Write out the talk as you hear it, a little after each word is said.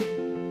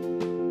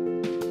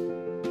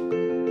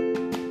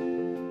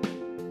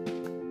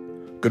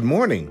Good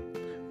morning.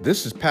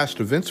 This is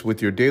Pastor Vince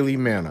with your Daily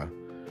Manna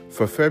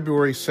for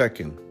February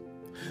 2nd.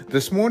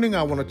 This morning,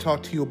 I want to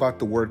talk to you about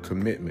the word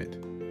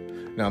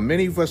commitment. Now,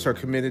 many of us are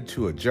committed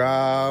to a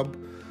job,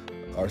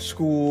 our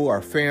school,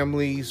 our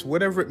families,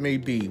 whatever it may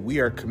be, we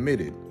are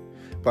committed.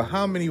 But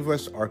how many of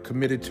us are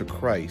committed to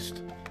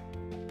Christ?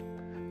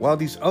 While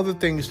these other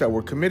things that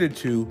we're committed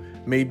to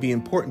may be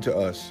important to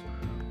us,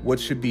 what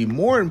should be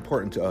more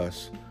important to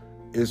us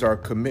is our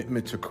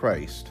commitment to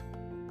Christ.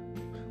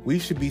 We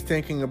should be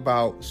thinking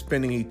about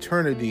spending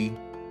eternity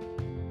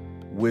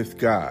with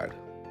God.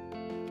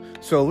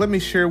 So let me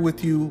share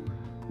with you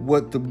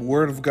what the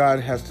Word of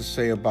God has to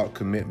say about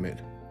commitment.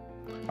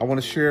 I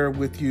want to share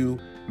with you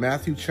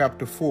Matthew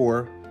chapter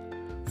 4,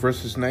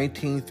 verses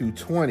 19 through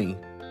 20,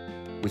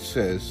 which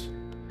says,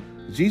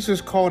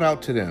 Jesus called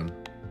out to them,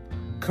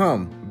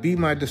 "Come, be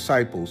my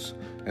disciples,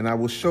 and I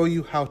will show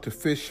you how to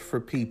fish for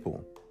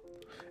people."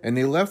 And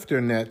they left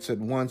their nets at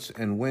once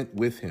and went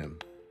with him.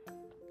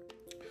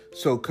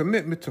 So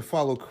commitment to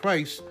follow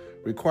Christ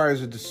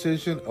requires a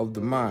decision of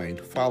the mind,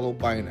 followed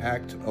by an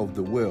act of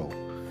the will.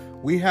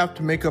 We have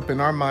to make up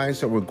in our minds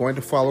that we're going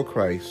to follow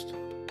Christ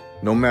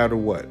no matter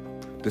what.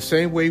 The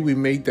same way we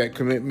made that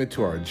commitment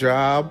to our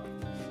job,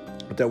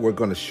 that we're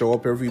going to show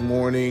up every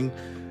morning,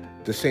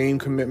 the same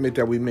commitment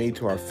that we made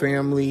to our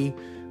family,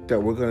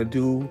 that we're going to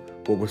do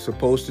what we're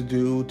supposed to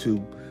do to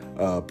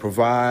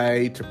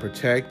provide, to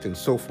protect, and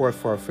so forth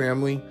for our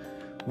family,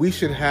 we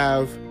should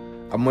have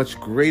a much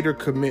greater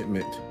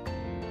commitment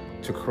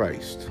to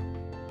Christ.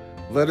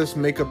 Let us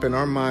make up in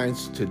our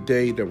minds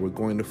today that we're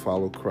going to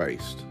follow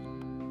Christ.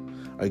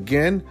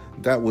 Again,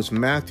 that was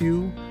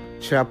Matthew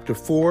chapter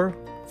 4,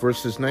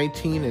 verses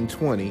 19 and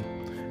 20,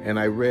 and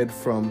I read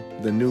from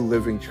the New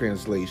Living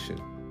Translation.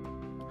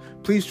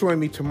 Please join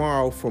me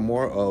tomorrow for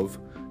more of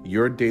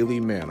Your Daily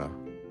Manna.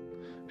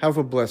 Have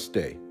a blessed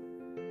day.